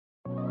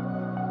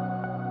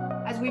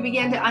as we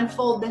began to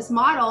unfold this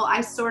model,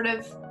 I sort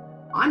of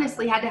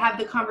honestly had to have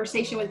the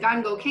conversation with God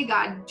and go, okay,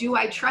 God, do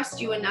I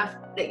trust you enough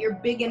that you're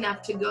big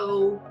enough to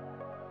go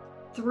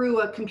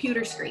through a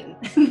computer screen,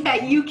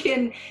 that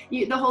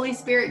the Holy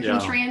Spirit can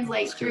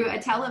translate through a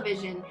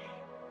television?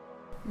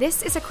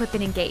 This is Equip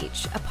and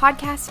Engage, a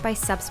podcast by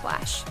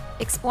Subsplash,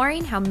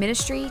 exploring how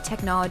ministry,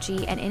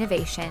 technology, and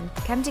innovation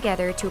come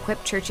together to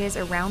equip churches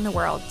around the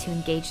world to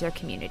engage their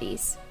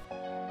communities.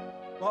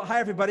 Well,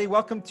 hi, everybody.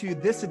 Welcome to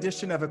this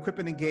edition of Equip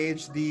and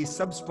Engage, the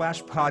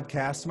Subsplash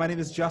podcast. My name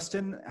is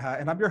Justin,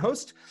 and I'm your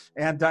host,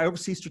 and I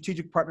oversee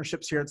strategic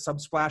partnerships here at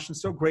Subsplash, and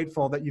so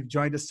grateful that you've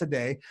joined us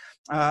today.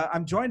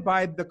 I'm joined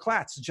by the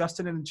Klatts,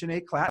 Justin and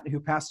Janae Klatt,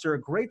 who pastor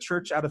a great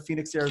church out of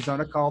Phoenix,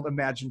 Arizona called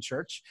Imagine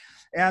Church.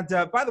 And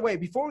by the way,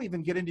 before we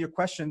even get into your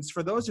questions,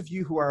 for those of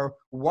you who are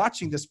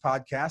watching this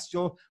podcast,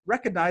 you'll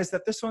recognize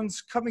that this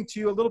one's coming to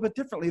you a little bit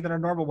differently than our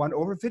normal one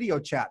over video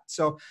chat.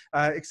 So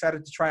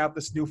excited to try out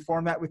this new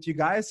format with you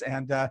guys.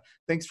 And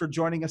thanks for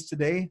joining us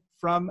today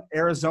from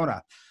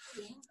Arizona.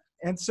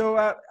 And so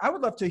I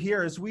would love to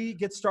hear, as we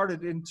get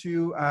started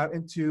into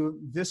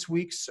this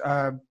week's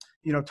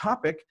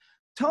topic,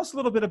 tell us a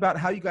little bit about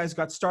how you guys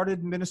got started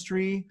in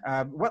ministry,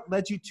 what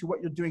led you to what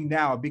you're doing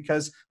now,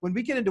 because when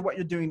we get into what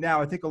you're doing now,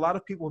 I think a lot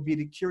of people will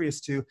be curious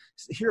to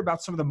hear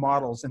about some of the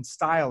models and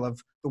style of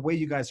the way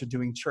you guys are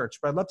doing church.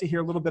 But I'd love to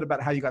hear a little bit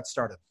about how you got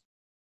started.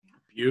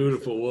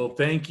 Beautiful. Well,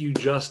 thank you,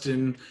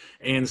 Justin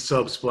and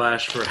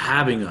Subsplash, for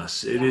having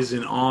us. It is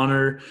an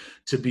honor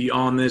to be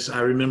on this. I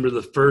remember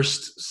the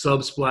first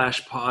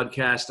Subsplash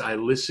podcast I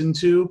listened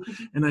to,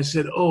 and I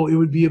said, oh, it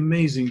would be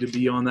amazing to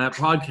be on that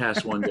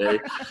podcast one day.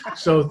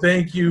 So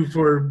thank you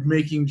for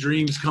making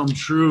dreams come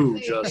true,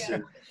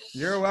 Justin.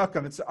 You're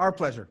welcome. It's our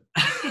pleasure.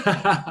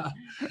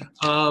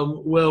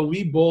 Well,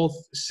 we both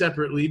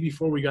separately,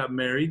 before we got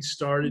married,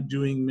 started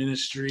doing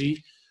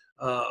ministry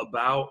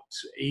about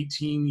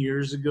 18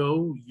 years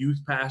ago, youth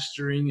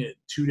pastoring at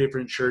two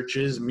different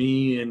churches,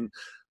 me in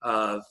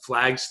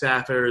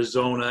Flagstaff,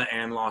 Arizona,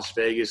 and Las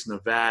Vegas,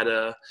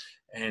 Nevada,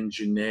 and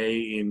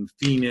Janae in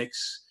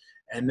Phoenix.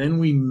 And then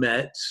we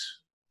met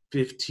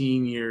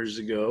 15 years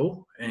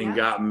ago and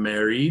got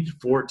married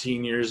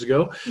 14 years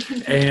ago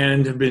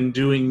and have been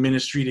doing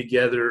ministry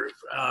together,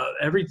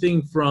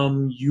 everything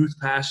from youth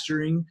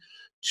pastoring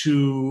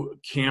to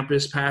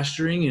campus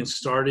pastoring, and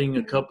starting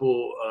a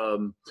couple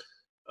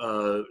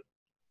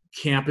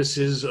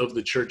campuses of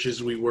the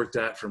churches we worked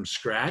at from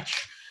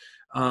scratch,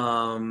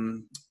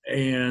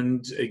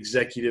 and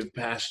executive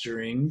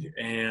pastoring,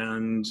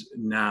 and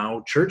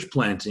now church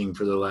planting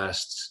for the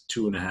last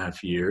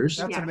 2.5 years.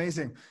 That's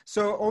amazing.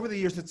 So over the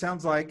years, it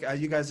sounds like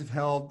you guys have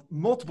held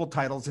multiple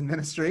titles in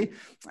ministry.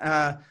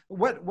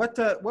 What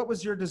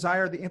was your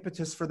desire, the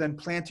impetus for then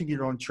planting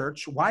your own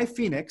church? Why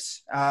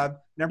Phoenix?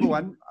 Number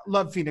one,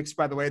 love Phoenix,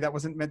 by the way. That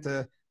wasn't meant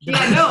to the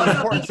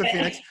importance of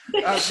Phoenix.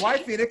 Why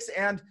Phoenix?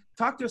 And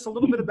talk to us a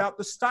little bit about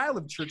the style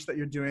of church that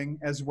you're doing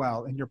as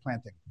well in your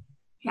planting.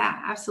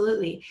 Yeah,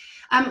 absolutely.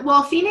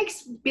 Well,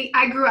 Phoenix,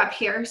 I grew up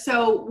here.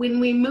 So when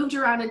we moved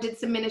around and did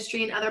some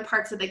ministry in other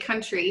parts of the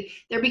country,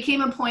 there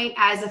became a point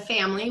as a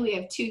family, we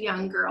have two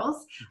young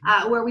girls,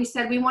 where we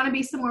said we want to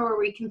be somewhere where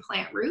we can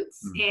plant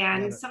roots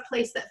and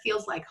someplace that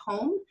feels like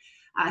home.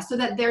 So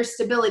that there's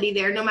stability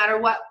there, no matter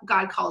what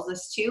God calls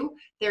us to,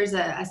 there's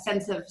a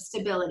sense of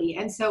stability.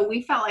 And so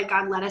we felt like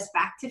God led us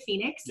back to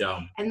Phoenix.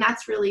 And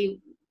that's really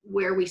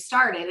where we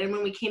started. And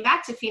when we came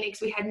back to Phoenix,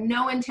 we had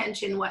no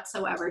intention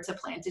whatsoever to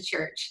plant a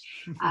church.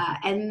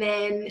 And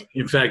then,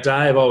 in fact,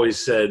 I have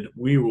always said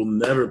we will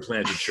never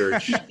plant a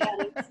church.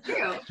 That is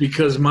true.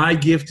 Because my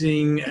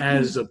gifting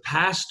as a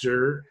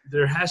pastor,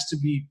 there has to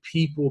be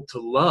people to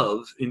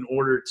love in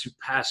order to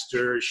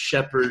pastor,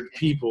 shepherd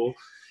people.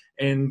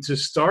 And to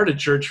start a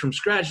church from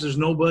scratch, there's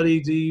nobody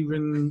to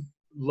even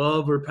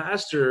love or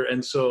pastor.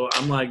 And so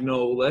I'm like,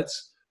 no,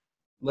 let's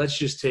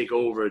just take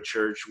over a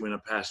church when a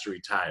pastor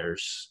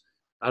retires.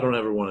 I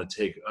don't want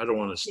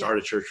to start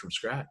a church from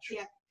scratch.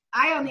 Yeah.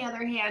 I, on the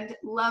other hand,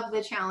 love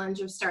the challenge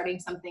of starting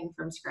something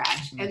from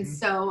scratch. And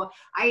so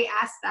I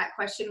asked that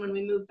question when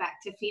we moved back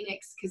to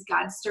Phoenix, because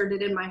God stirred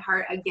it in my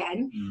heart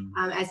again,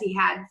 as he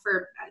had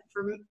for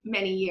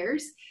many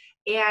years.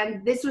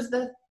 And this was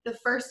the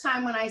first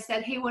time when I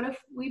said, hey, what if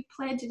we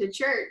planted a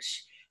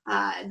church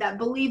that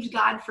believed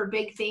God for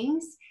big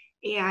things?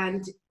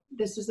 And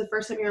this was the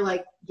first time you're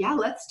like, yeah,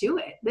 let's do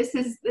it. This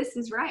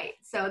is right.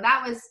 So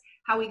that was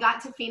how we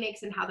got to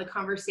Phoenix and how the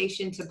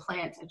conversation to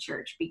plant a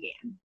church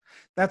began.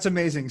 That's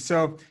amazing.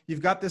 So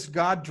you've got this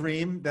God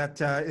dream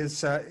that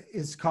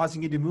is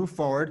causing you to move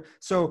forward.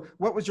 So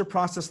what was your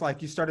process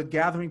like? You started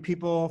gathering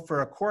people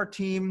for a core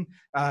team.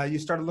 You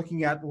started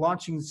looking at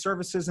launching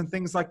services and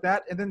things like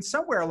that. And then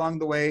somewhere along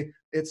the way,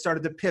 it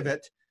started to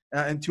pivot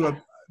into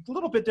a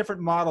little bit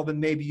different model than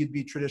maybe you'd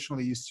be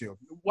traditionally used to.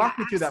 Walk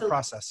me through that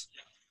process.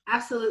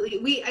 Absolutely.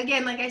 We,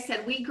 again, like I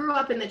said, we grew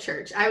up in the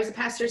church. I was a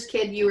pastor's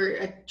kid. You were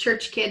a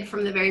church kid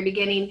from the very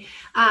beginning.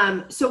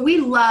 So we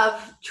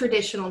love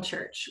traditional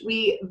church.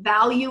 We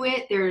value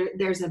it.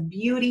 There's a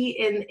beauty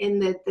in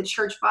the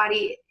church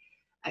body.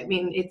 I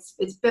mean, it's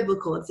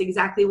biblical. It's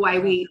exactly why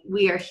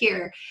we are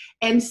here.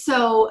 And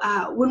so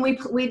when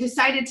we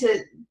decided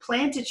to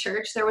plant a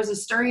church, there was a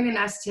stirring in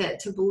us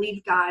to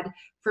believe God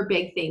for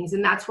big things.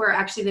 And that's where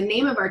actually the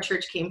name of our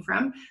church came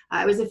from.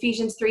 It was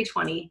Ephesians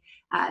 3:20,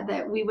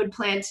 that we would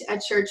plant a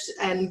church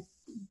and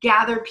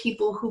gather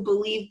people who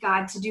believe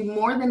God to do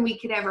more than we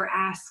could ever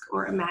ask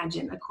or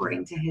imagine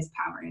according to his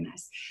power in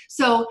us.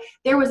 So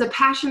there was a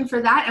passion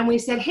for that. And we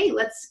said, hey,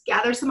 let's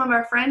gather some of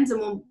our friends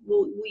and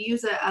we'll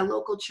use a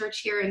local church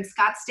here in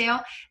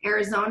Scottsdale,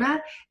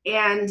 Arizona.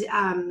 And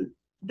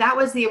that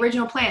was the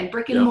original plan.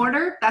 Brick and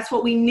mortar. That's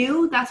what we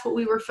knew. That's what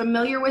we were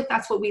familiar with.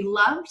 That's what we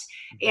loved.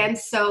 And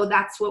so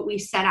that's what we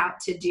set out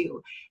to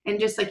do. And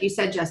just like you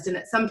said, Justin,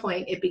 at some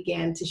point it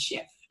began to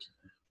shift.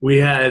 We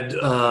had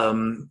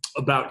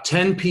about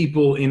 10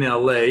 people in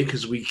LA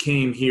because we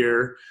came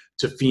here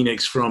to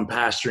Phoenix from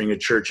pastoring a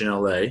church in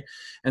LA.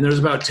 And there's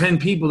about 10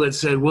 people that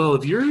said, well,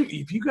 if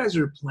you guys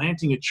are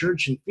planting a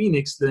church in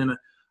Phoenix, then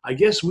I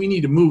guess we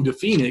need to move to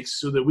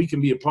Phoenix so that we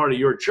can be a part of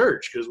your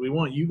church because we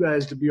want you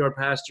guys to be our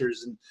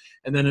pastors.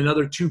 And then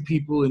another 2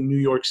 people in New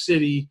York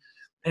City.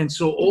 And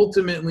so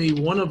ultimately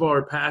one of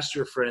our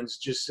pastor friends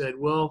just said,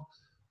 well,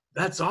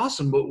 that's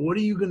awesome, but what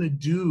are you going to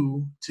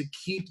do to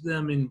keep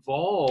them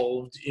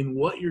involved in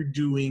what you're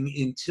doing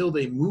until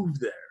they move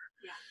there?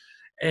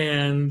 Yeah.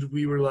 And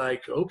we were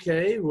like,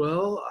 okay,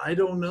 well, I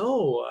don't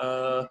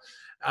know.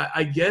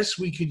 I guess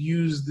we could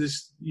use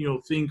this,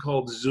 thing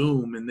called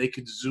Zoom, and they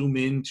could Zoom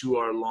into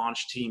our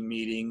launch team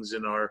meetings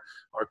and our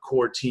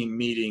core team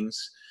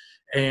meetings.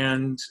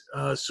 And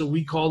so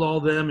we called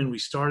all them and we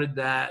started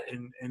that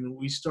and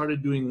we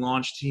started doing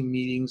launch team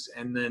meetings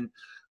and then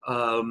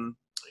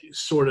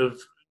sort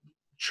of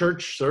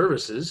church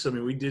services. I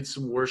mean, we did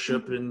some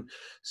worship and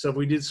stuff.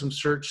 We did some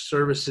church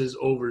services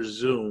over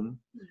Zoom,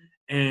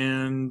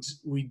 and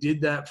we did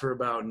that for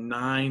about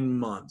 9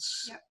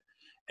 months. Yep.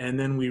 And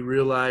then we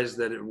realized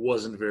that it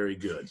wasn't very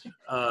good.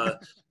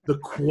 The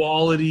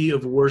quality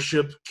of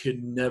worship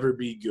could never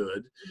be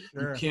good.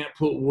 Sure. You can't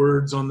put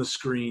words on the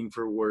screen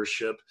for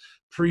worship.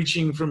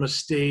 Preaching from a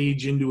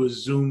stage into a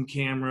Zoom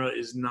camera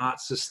is not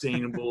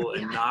sustainable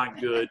and not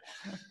good.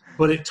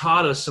 But it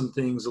taught us some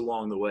things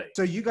along the way.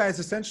 So you guys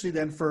essentially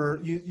then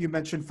you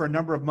mentioned for a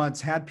number of months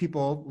had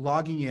people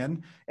logging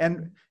in,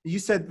 and you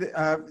said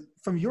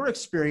from your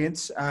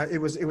experience it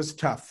was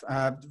tough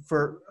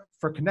for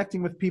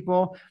connecting with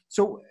people.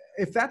 So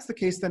if that's the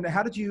case, then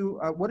how did you?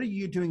 What are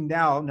you doing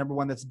now? Number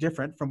one, that's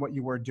different from what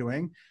you were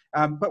doing.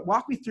 But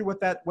walk me through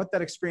what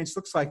that experience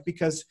looks like,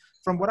 because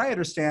from what I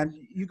understand,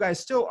 you guys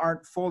still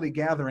aren't fully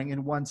gathering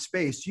in one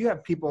space. You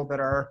have people that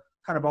are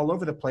kind of all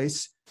over the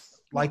place,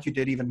 like you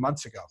did even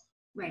months ago.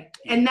 Right.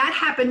 And that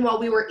happened while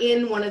we were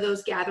in one of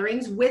those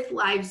gatherings with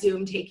live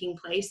Zoom taking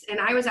place. And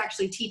I was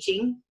actually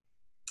teaching,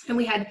 and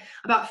we had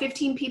about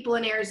 15 people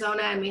in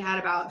Arizona, and we had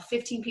about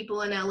 15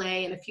 people in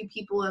LA and a few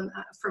people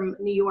from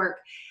New York.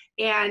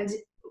 And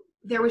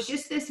there was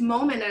just this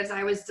moment as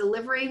I was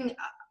delivering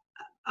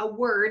a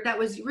word that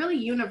was really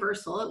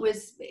universal. It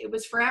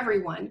was for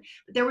everyone.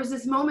 But there was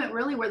this moment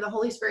really where the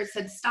Holy Spirit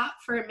said, stop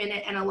for a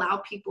minute and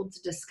allow people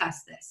to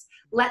discuss this.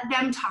 Let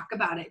them talk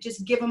about it.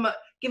 Just give them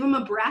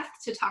a breath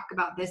to talk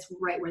about this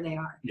right where they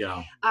are.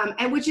 Yeah.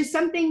 And which is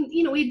something,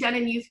 we'd done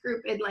in youth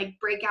group and like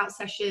breakout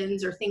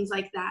sessions or things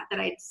like that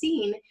I'd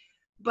seen,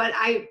 but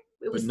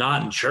it was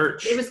not in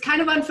church. It was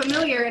kind of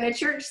unfamiliar in a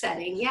church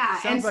setting. Yeah.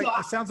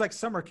 Sounds like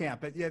summer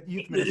camp at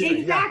youth ministry.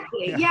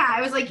 Exactly. Yeah.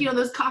 I was like,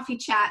 those coffee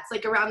chats,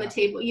 like around the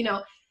table,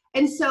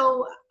 and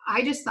so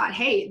I just thought,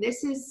 hey,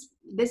 this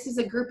is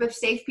a group of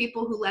safe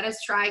people who let us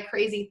try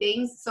crazy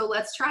things. So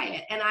let's try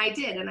it. And I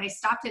did. And I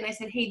stopped and I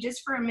said, hey,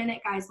 just for a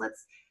minute, guys,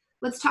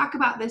 let's talk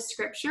about this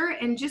scripture,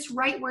 and just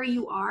right where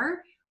you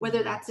are,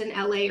 whether that's in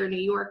LA or New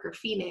York or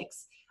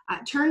Phoenix,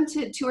 turn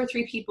to 2 or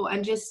 3 people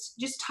and just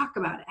talk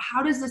about it.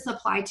 How does this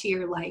apply to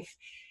your life?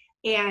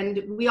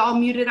 And we all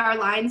muted our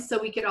lines so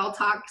we could all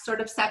talk sort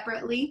of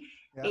separately.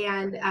 Yep.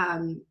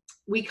 And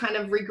we kind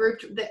of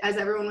regrouped as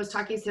everyone was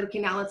talking, said, okay,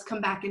 now let's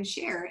come back and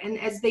share. And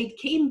as they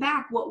came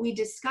back, what we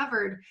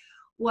discovered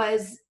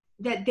was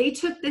that they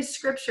took this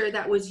scripture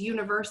that was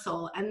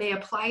universal and they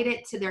applied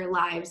it to their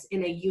lives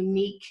in a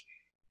unique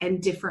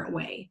and different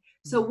way.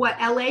 So what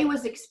LA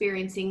was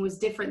experiencing was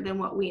different than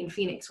what we in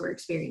Phoenix were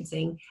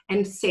experiencing,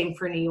 and same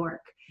for New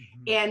York.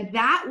 Mm-hmm. And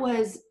that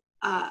was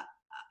a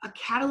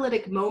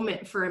catalytic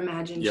moment for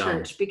Imagine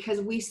Church,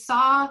 because we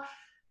saw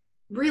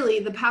really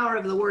the power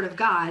of the Word of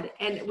God,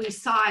 and we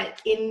saw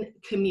it in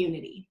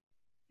community.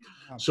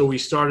 So we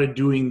started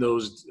doing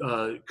those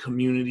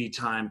community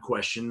time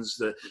questions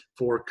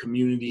for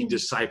community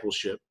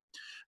discipleship.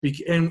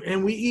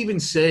 And we even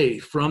say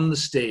from the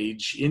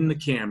stage, in the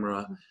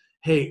camera,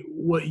 hey,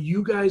 what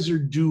you guys are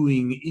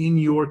doing in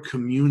your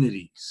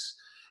communities,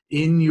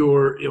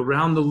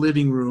 around the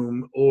living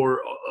room or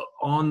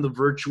on the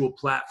virtual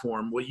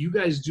platform, what you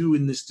guys do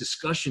in this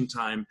discussion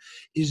time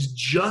is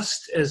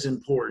just as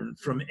important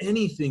from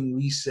anything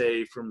we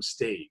say from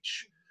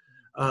stage.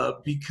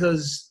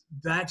 Because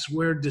that's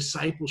where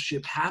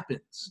discipleship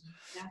happens.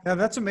 Yeah,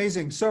 that's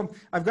amazing. So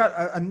I've got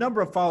a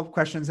number of follow-up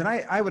questions, and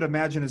I would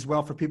imagine as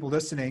well for people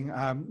listening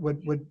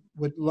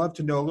would love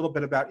to know a little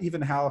bit about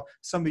even how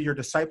some of your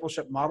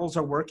discipleship models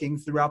are working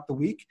throughout the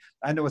week.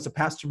 I know as a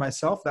pastor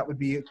myself, that would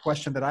be a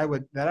question that I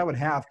would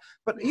have.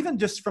 But even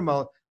just from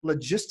a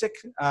logistic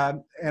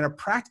and a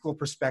practical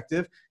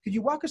perspective, could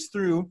you walk us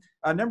through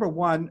number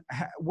one,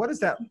 what does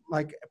that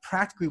like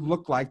practically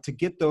look like to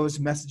get those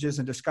messages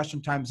and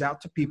discussion times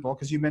out to people?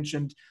 Because you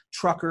mentioned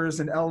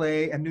truckers in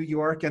LA and New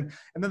York, and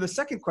then the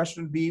second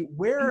question would be,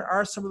 where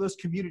are some of those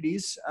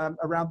communities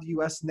around the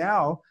U.S.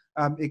 now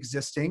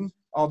existing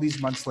all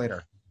these months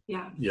later?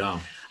 Yeah.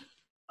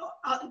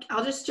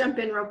 I'll just jump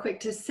in real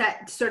quick to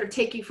sort of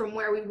take you from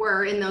where we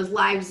were in those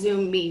live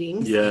Zoom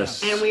meetings.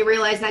 Yes. And we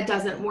realized that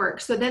doesn't work.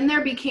 So then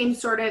there became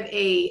sort of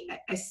a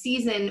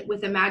season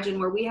with Imagine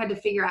where we had to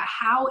figure out,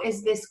 how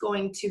is this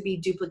going to be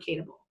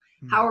duplicatable?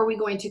 How are we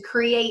going to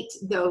create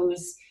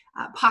those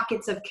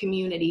pockets of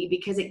community?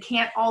 Because it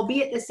can't all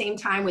be at the same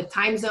time with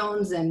time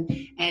zones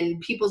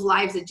and people's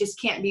lives. It just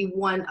can't be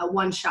a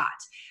one shot.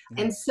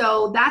 And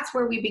so that's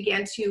where we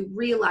began to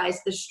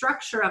realize the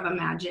structure of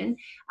Imagine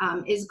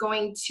is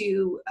going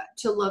to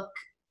look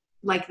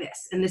like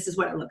this. And this is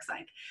what it looks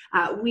like.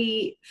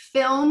 We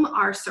film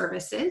our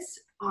services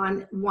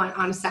on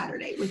a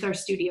Saturday with our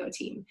studio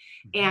team.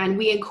 And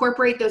we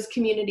incorporate those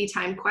community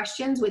time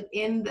questions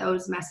within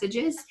those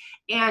messages.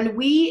 And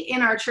we,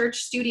 in our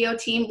church studio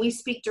team, we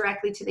speak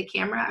directly to the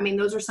camera. I mean,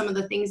 those are some of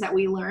the things that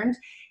we learned,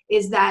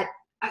 is that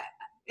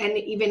and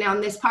even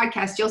on this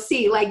podcast, you'll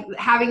see like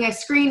having a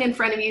screen in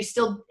front of you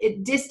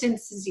it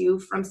distances you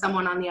from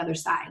someone on the other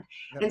side.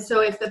 Yep. And so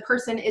if the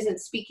person isn't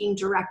speaking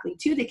directly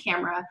to the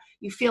camera,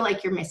 you feel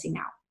like you're missing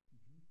out.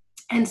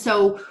 And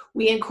so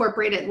we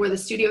incorporate it where the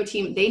studio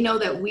team, they know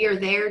that we are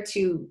there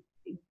to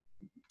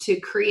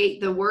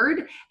create the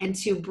word and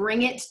to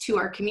bring it to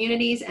our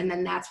communities. And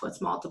then that's what's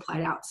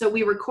multiplied out. So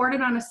we record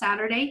it on a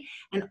Saturday,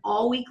 and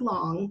all week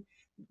long,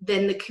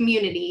 then the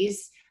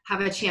communities have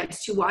a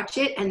chance to watch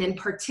it and then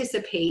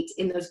participate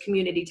in those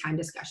community time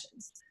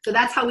discussions. So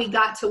that's how we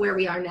got to where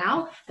we are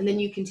now. And then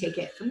you can take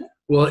it from there.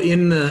 Well,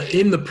 in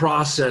the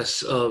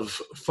process of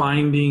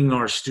finding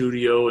our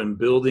studio and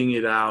building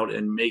it out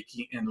and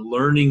making and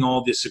learning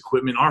all this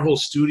equipment, our whole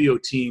studio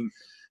team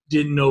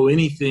didn't know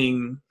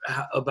anything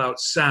about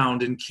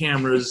sound and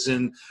cameras.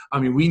 And I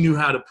mean, we knew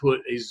how to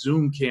put a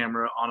Zoom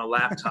camera on a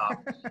laptop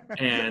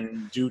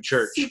and do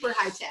church. Super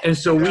high tech. And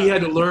so we had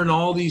to learn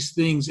all these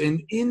things.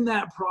 And in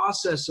that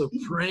process of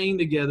praying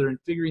together and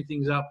figuring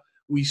things out,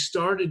 we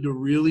started to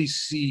really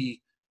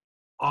see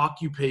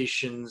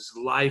occupations,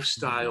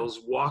 lifestyles,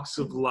 walks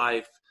of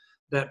life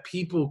that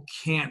people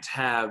can't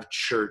have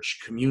church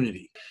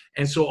community.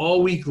 And so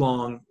all week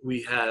long,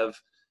 we have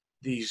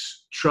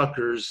these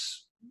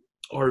truckers,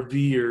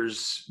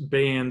 RVers,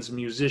 bands,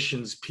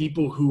 musicians,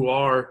 people who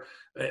are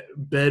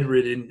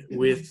bedridden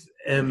with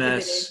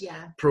MS,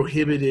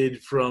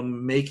 prohibited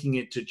from making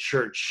it to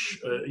church,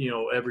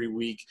 every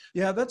week.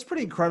 Yeah, that's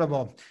pretty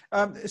incredible.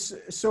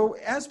 So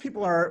as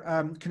people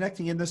are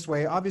connecting in this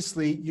way,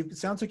 obviously, it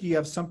sounds like you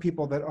have some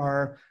people that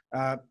are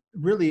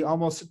really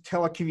almost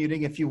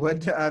telecommuting, if you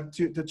would,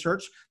 to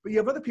church, but you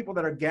have other people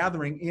that are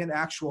gathering in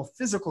actual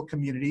physical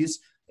communities,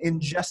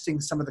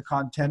 ingesting some of the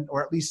content,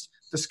 or at least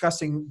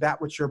discussing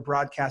that which you're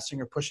broadcasting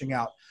or pushing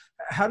out.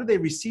 How do they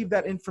receive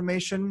that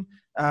information?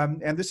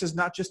 And this is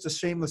not just a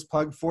shameless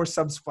plug for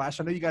Subsplash.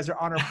 I know you guys are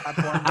on our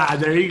platform.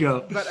 There you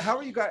go. But how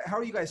are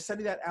you guys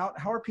sending that out?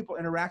 How are people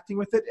interacting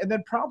with it? And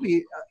then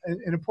probably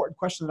an important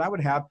question that I would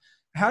have,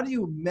 how do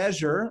you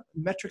measure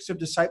metrics of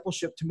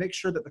discipleship to make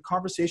sure that the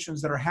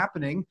conversations that are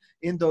happening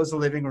in those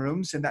living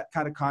rooms, in that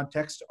kind of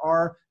context,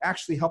 are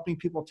actually helping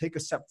people take a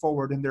step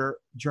forward in their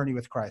journey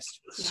with Christ?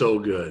 So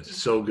good.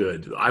 So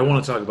good. I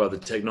want to talk about the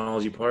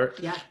technology part,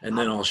 and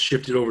then I'll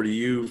shift it over to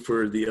you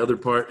for the other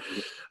part.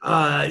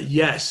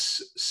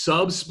 Yes,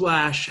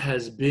 Subsplash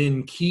has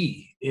been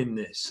key in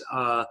this.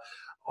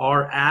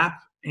 Our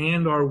app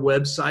and our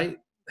website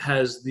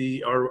has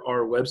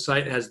our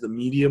website has the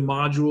media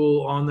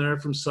module on there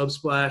from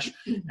Subsplash,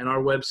 and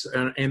our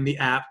website and the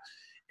app.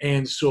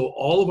 And so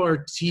all of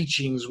our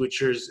teachings,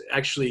 which is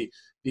actually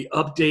the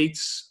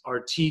updates, our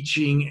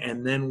teaching,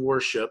 and then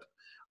worship,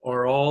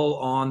 are all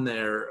on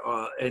there.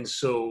 And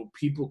so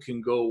people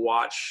can go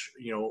watch,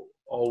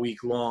 all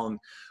week long.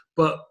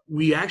 But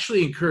we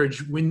actually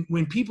encourage,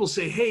 when people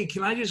say, hey,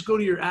 can I just go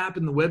to your app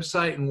and the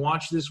website and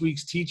watch this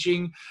week's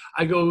teaching?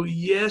 I go,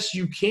 yes,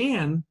 you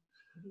can.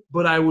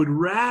 But I would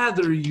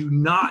rather you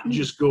not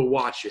just go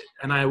watch it.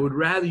 And I would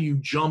rather you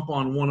jump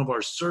on one of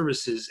our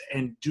services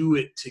and do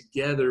it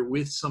together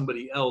with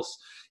somebody else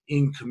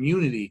in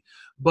community.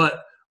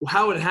 But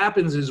how it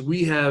happens is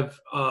we have,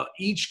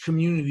 each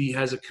community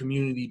has a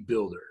community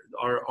builder,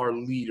 our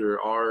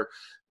leader, our,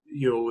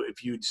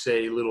 if you'd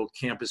say little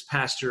campus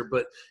pastor,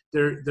 but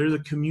they're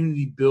the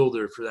community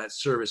builder for that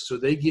service. So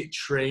they get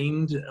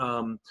trained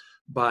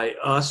by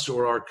us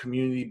or our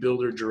community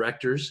builder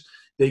directors.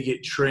 They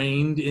get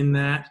trained in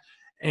that,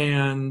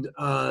 and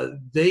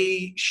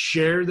they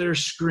share their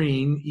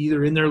screen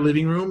either in their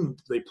living room,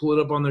 they pull it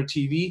up on their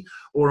TV,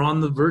 or on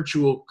the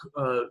virtual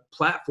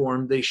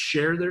platform. They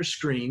share their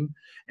screen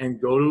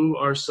and go to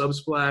our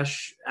Subsplash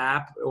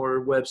app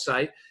or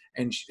website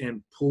and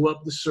pull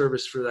up the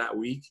service for that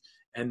week,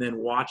 and then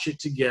watch it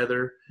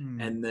together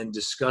and then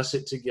discuss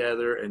it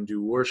together and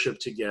do worship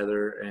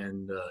together.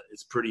 And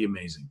it's pretty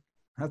amazing.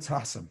 That's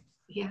awesome.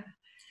 Yeah.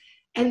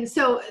 And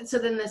so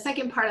then the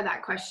second part of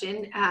that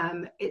question,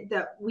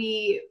 that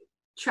we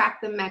track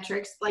the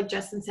metrics, like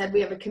Justin said,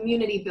 we have a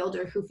community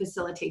builder who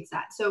facilitates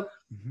that. So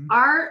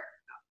our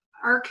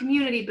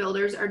community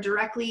builders are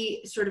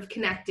directly sort of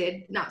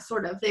connected, not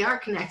sort of, they are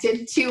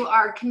connected to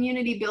our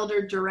community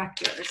builder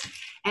directors.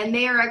 And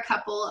they are a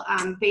couple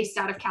based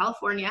out of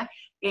California,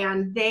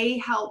 and they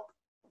help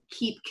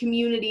keep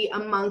community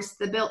amongst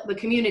the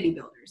community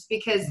builders,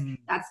 because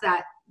that's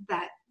that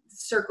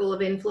circle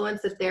of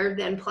influence that they're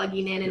then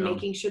plugging in and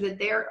making sure that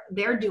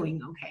they're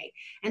doing okay.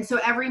 And so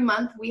every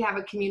month we have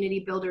a community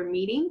builder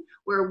meeting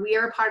where we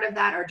are a part of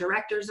that, our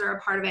directors are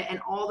a part of it, and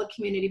all the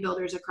community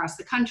builders across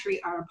the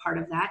country are a part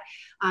of that.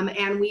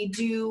 And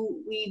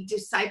we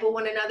disciple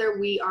one another.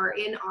 We are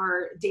in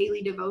our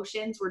daily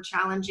devotions. We're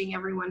challenging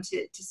everyone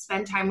to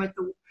spend time with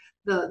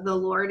the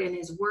Lord and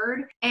his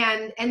word.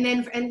 And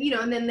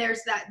then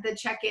there's the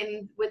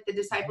check-in with the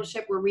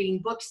discipleship. We're reading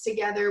books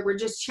together. We're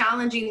just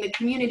challenging the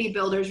community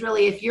builders.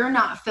 Really, if you're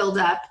not filled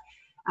up,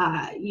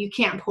 you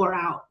can't pour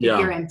out if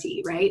you're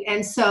empty, right?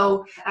 And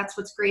so that's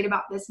what's great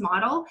about this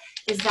model,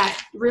 is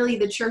that really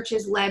the church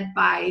is led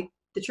by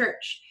the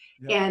church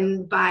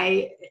and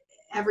by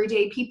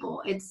everyday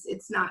people.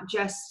 It's not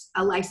just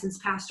a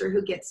licensed pastor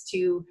who gets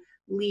to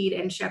lead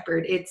and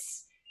shepherd.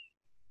 It's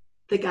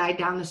the guy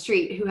down the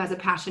street who has a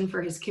passion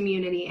for his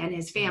community and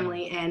his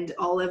family and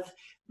all of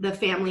the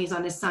families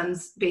on his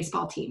son's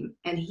baseball team.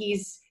 And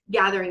he's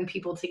gathering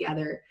people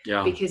together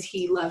because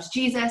he loves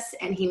Jesus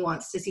and he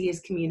wants to see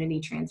his community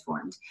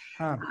transformed.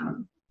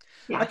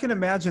 I can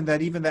imagine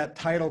that even that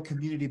title,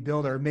 community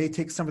builder, may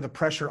take some of the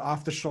pressure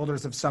off the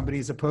shoulders of somebody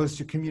as opposed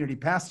to community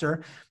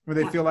pastor, where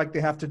they feel like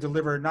they have to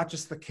deliver not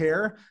just the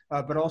care,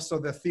 but also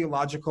the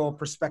theological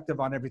perspective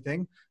on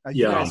everything.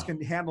 You guys can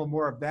handle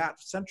more of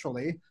that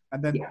centrally,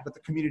 and then but the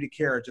community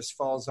care just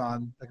falls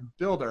on the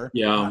builder,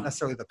 not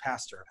necessarily the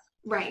pastor.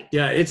 Right.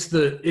 Yeah, it's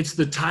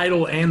the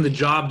title and the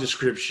job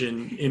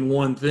description in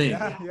one thing.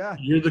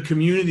 You're the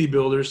community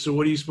builder, so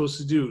what are you supposed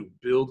to do?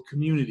 Build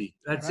community.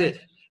 That's it.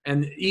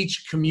 And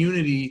each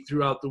community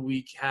throughout the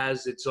week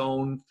has its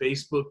own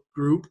Facebook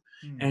group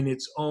and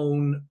its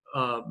own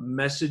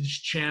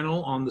message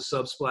channel on the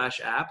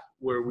Subsplash app,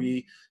 where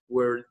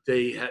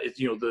they have,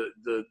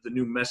 the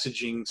new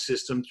messaging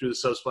system through the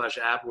Subsplash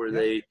app, where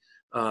they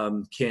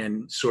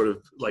can sort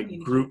of like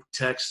group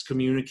text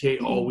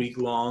communicate all week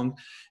long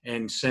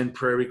and send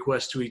prayer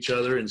requests to each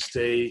other and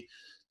stay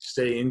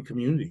in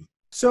community.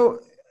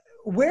 So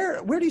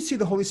where do you see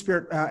the Holy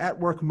Spirit at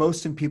work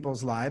most in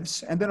people's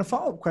lives? And then a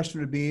follow-up question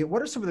would be, what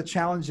are some of the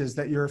challenges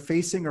that you're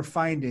facing or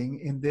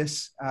finding in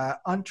this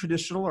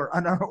untraditional or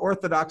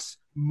unorthodox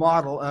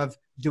model of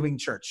doing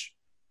church?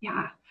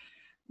 Yeah,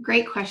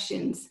 great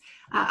questions.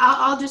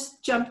 I'll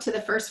just jump to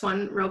the first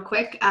one real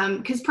quick,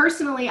 because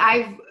personally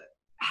I've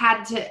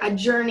had a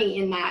journey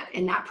in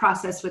that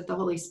process with the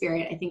Holy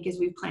Spirit, I think, as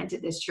we've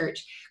planted this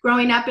church.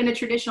 Growing up in a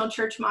traditional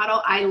church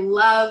model, I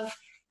love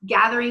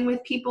gathering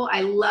with people.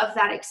 I love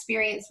that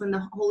experience when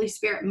the Holy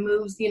Spirit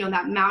moves,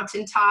 that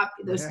mountaintop,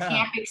 those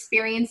camp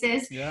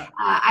experiences.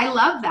 I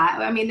love that.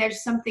 I mean,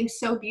 there's something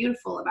so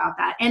beautiful about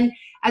that. And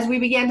as we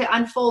began to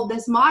unfold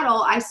this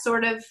model, I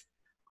sort of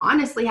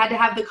honestly had to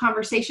have the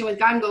conversation with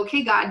God and go,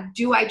 okay, God,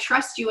 do I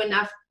trust you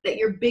enough that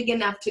you're big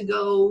enough to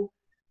go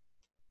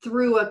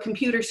through a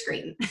computer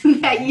screen,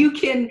 that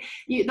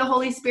the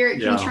Holy Spirit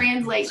can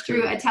translate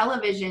through a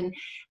television?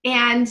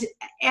 And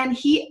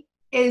he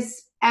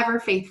is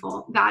ever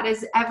faithful. God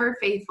is ever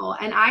faithful.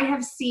 And I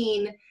have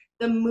seen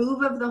the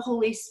move of the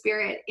Holy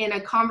Spirit in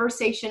a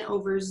conversation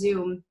over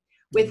Zoom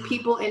with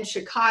people in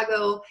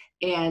Chicago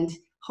and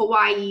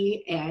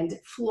Hawaii and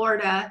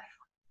Florida,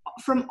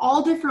 from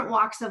all different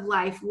walks of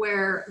life,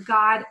 where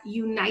God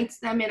unites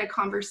them in a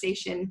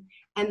conversation,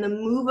 and the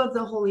move of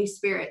the Holy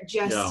Spirit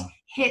just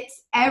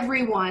hits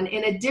everyone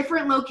in a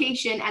different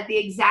location at the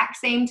exact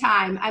same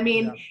time. I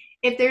mean,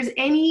 if there's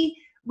any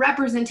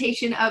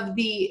representation of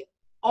the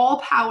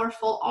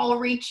all-powerful,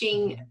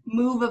 all-reaching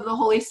move of the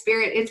Holy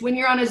Spirit, it's when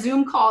you're on a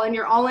Zoom call and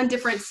you're all in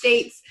different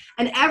states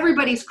and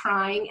everybody's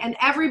crying and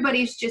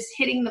everybody's just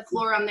hitting the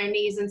floor on their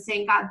knees and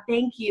saying, God,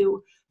 thank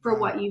you for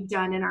what you've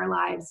done in our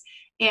lives.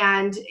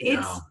 And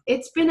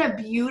it's been a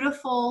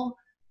beautiful,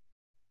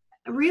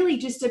 really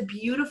just a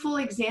beautiful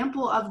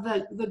example of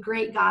the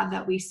great God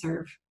that we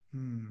serve.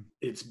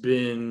 It's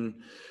been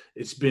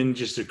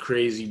just a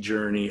crazy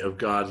journey of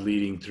God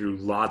leading through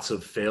lots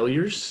of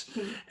failures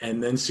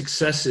and then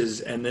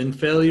successes and then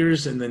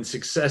failures and then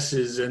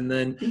successes. And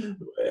then,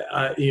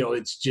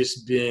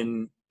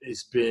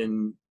 it's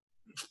been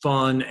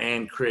fun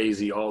and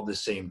crazy all at the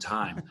same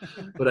time.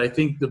 But I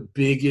think the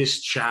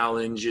biggest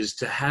challenge is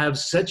to have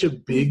such a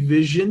big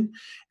vision,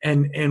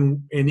 and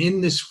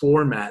in this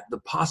format, the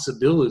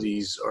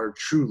possibilities are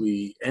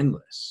truly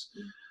endless.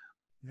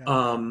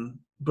 Yeah.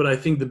 But I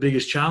think the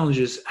biggest challenge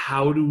is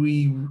how do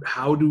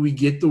we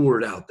get the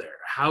word out there?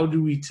 How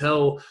do we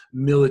tell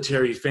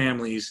military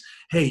families,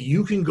 hey,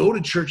 you can go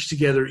to church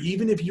together.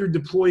 Even if you're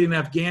deployed in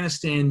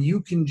Afghanistan, you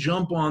can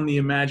jump on the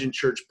Imagine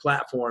Church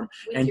platform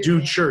and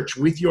do church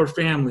with your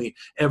family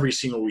every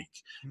single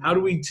week. How do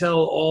we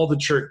tell all the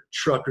church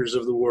truckers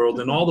of the world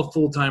and all the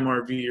full-time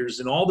RVers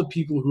and all the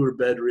people who are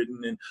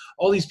bedridden and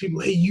all these people,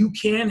 hey, you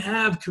can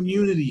have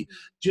community.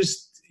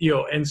 Just,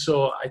 and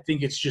so I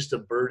think it's just a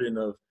burden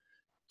of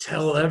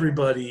tell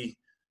everybody,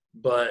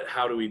 but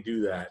how do we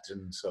do that?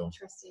 And so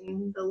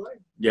trusting the Lord.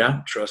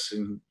 Yeah,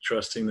 trusting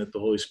that the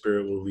Holy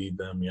Spirit will lead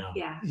them.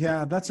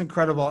 Yeah, that's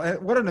incredible.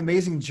 What an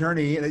amazing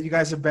journey that you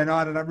guys have been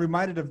on. And I'm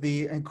reminded of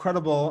the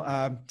incredible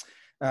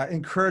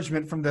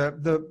encouragement from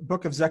the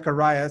book of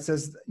Zechariah. It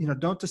says,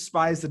 don't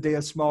despise the day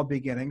of small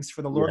beginnings,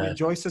 for the Lord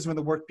rejoices when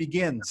the work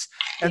begins.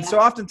 And so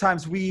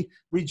oftentimes we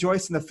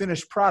rejoice in the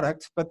finished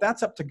product, but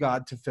that's up to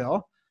God to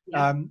fill.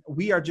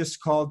 We are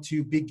just called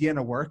to begin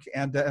a work,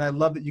 and I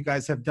love that you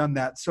guys have done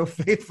that so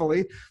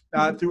faithfully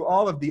through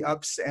all of the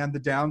ups and the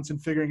downs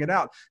and figuring it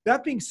out.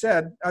 That being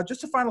said,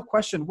 just a final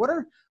question: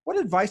 what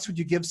advice would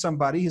you give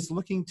somebody who's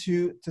looking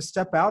to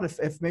step out,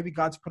 if maybe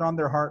God's put on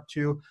their heart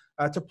to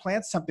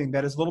plant something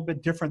that is a little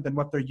bit different than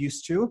what they're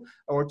used to,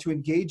 or to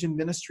engage in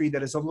ministry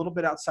that is a little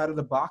bit outside of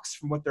the box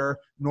from what their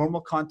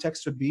normal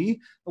context would be?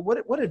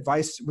 What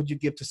advice would you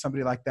give to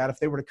somebody like that if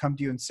they were to come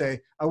to you and say,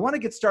 I want to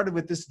get started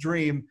with this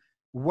dream?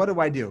 What do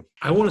I do?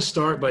 I want to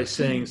start by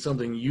saying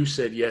something you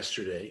said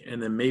yesterday,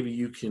 and then maybe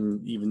you can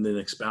even then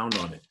expound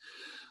on it.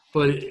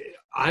 But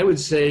I would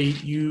say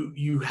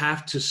you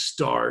have to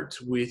start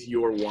with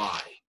your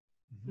why.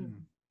 Mm-hmm.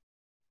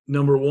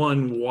 Number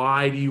one,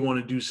 why do you want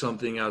to do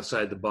something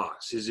outside the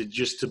box? Is it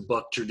just to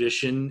buck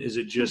tradition? Is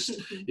it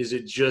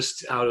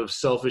just out of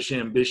selfish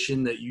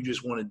ambition that you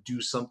just want to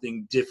do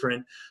something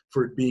different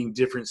for being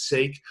different's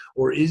sake?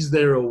 Or is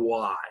there a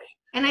why?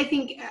 And I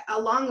think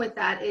along with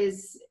that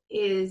is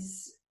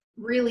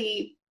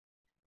really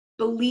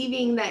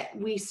believing that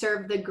we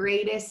serve the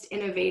greatest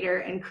innovator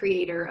and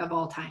creator of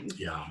all time.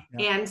 Yeah.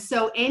 And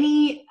so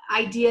any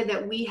idea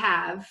that we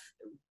have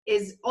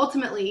is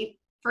ultimately,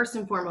 first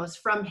and foremost,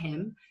 from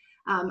him.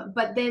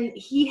 But then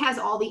he has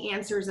all the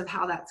answers of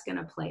how that's going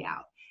to play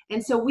out.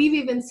 And so we've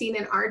even seen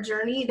in our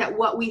journey that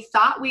what we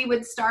thought we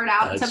would start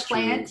out to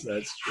plant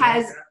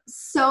has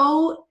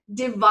so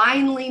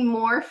divinely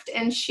morphed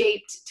and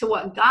shaped to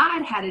what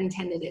God had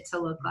intended it to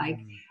look like.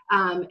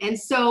 And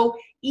so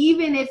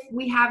even if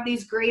we have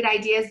these great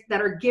ideas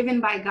that are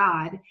given by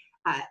God,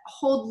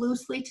 hold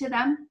loosely to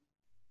them,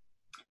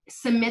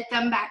 submit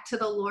them back to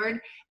the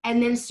Lord,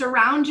 and then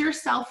surround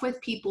yourself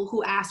with people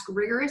who ask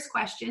rigorous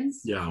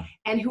questions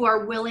and who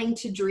are willing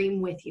to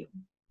dream with you.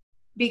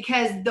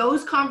 Because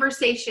those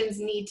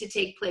conversations need to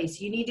take place.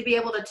 You need to be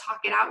able to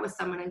talk it out with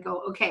someone and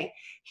go, okay,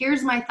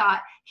 here's my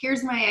thought.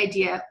 Here's my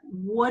idea.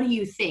 What do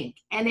you think?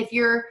 And if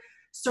you're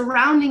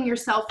surrounding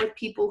yourself with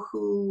people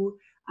who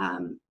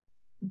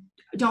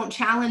don't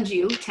challenge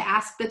you to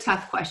ask the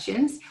tough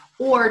questions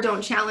or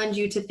don't challenge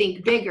you to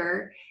think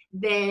bigger,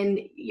 then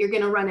you're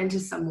going to run into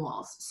some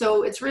walls.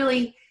 So it's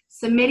really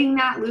submitting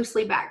that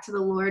loosely back to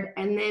the Lord,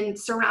 and then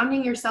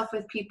surrounding yourself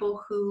with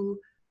people who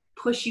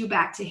push you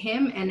back to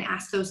him and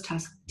ask those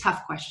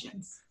tough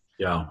questions.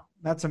 Yeah.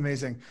 That's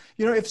amazing.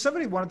 If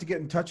somebody wanted to get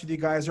in touch with you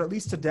guys, or at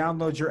least to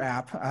download your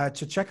app,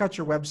 to check out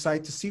your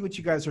website, to see what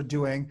you guys are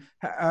doing,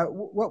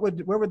 where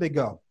would they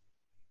go?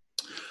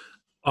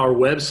 Our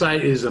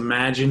website is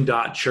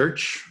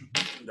imagine.church.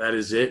 That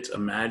is it,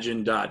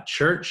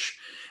 imagine.church.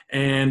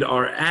 And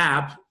our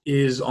app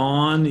is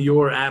on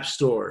your app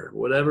store,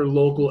 whatever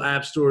local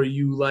app store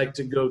you like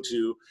to go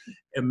to.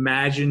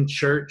 Imagine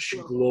Church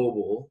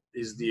Global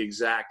is the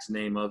exact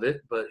name of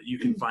it, but you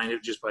can find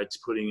it just by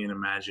putting in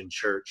Imagine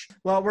Church.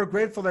 Well, we're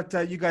grateful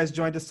that you guys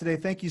joined us today.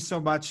 Thank you so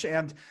much.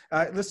 And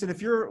listen,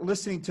 if you're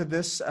listening to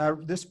this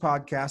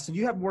podcast and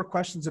you have more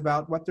questions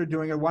about what they're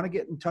doing or want to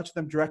get in touch with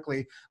them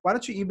directly, why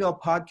don't you email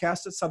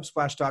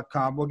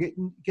podcast@subsplash.com. We'll get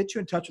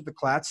you in touch with the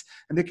Klatz,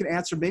 and they can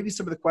answer maybe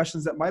some of the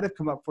questions that might have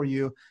come up for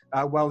you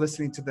while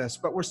listening to this.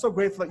 But we're so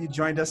grateful that you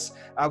joined us.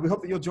 We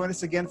hope that you'll join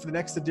us again for the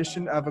next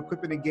edition of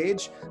Equip and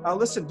Engage.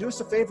 Listen, do us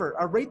a favor,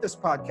 rate this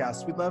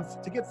podcast. We'd love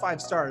to get 5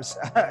 stars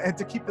and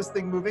to keep this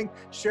thing moving.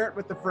 Share it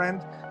with a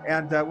friend,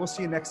 and we'll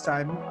see you next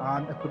time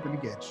on Equip and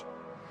Engage.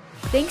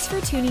 Thanks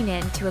for tuning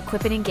in to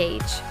Equip and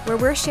Engage, where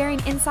we're sharing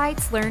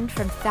insights learned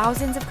from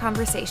thousands of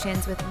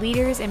conversations with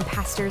leaders and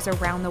pastors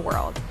around the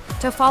world.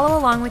 To follow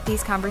along with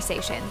these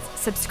conversations,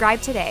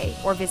 subscribe today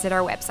or visit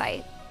our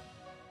website.